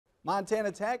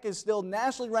Montana Tech is still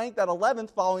nationally ranked at 11th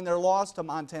following their loss to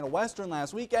Montana Western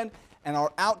last weekend and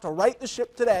are out to right the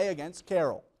ship today against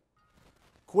Carroll.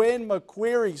 Quinn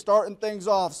McQuarrie starting things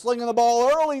off, slinging the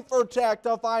ball early for Tech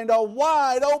to find a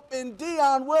wide open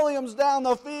Dion Williams down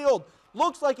the field.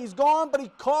 Looks like he's gone, but he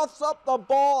coughs up the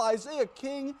ball. Isaiah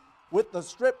King with the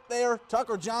strip there.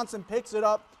 Tucker Johnson picks it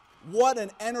up. What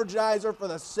an energizer for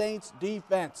the Saints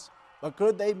defense. But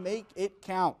could they make it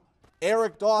count?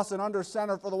 Eric Dawson under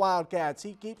center for the Wildcats.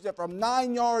 He keeps it from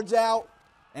 9 yards out,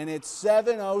 and it's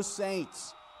 7-0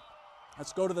 Saints.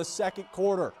 Let's go to the second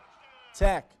quarter.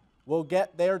 Tech will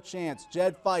get their chance.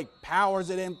 Jed Fike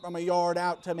powers it in from a yard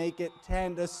out to make it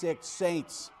 10-6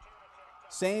 Saints.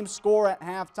 Same score at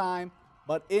halftime,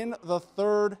 but in the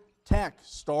third, Tech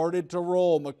started to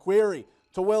roll. McQuarrie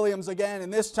to Williams again,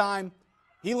 and this time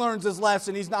he learns his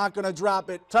lesson. He's not going to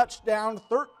drop it. Touchdown,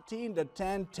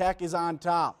 13-10. Tech is on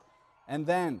top. And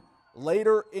then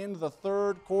later in the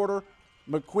third quarter,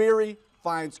 McQuarrie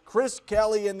finds Chris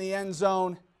Kelly in the end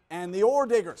zone, and the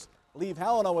Orediggers leave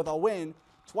Helena with a win,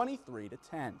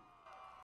 23-10.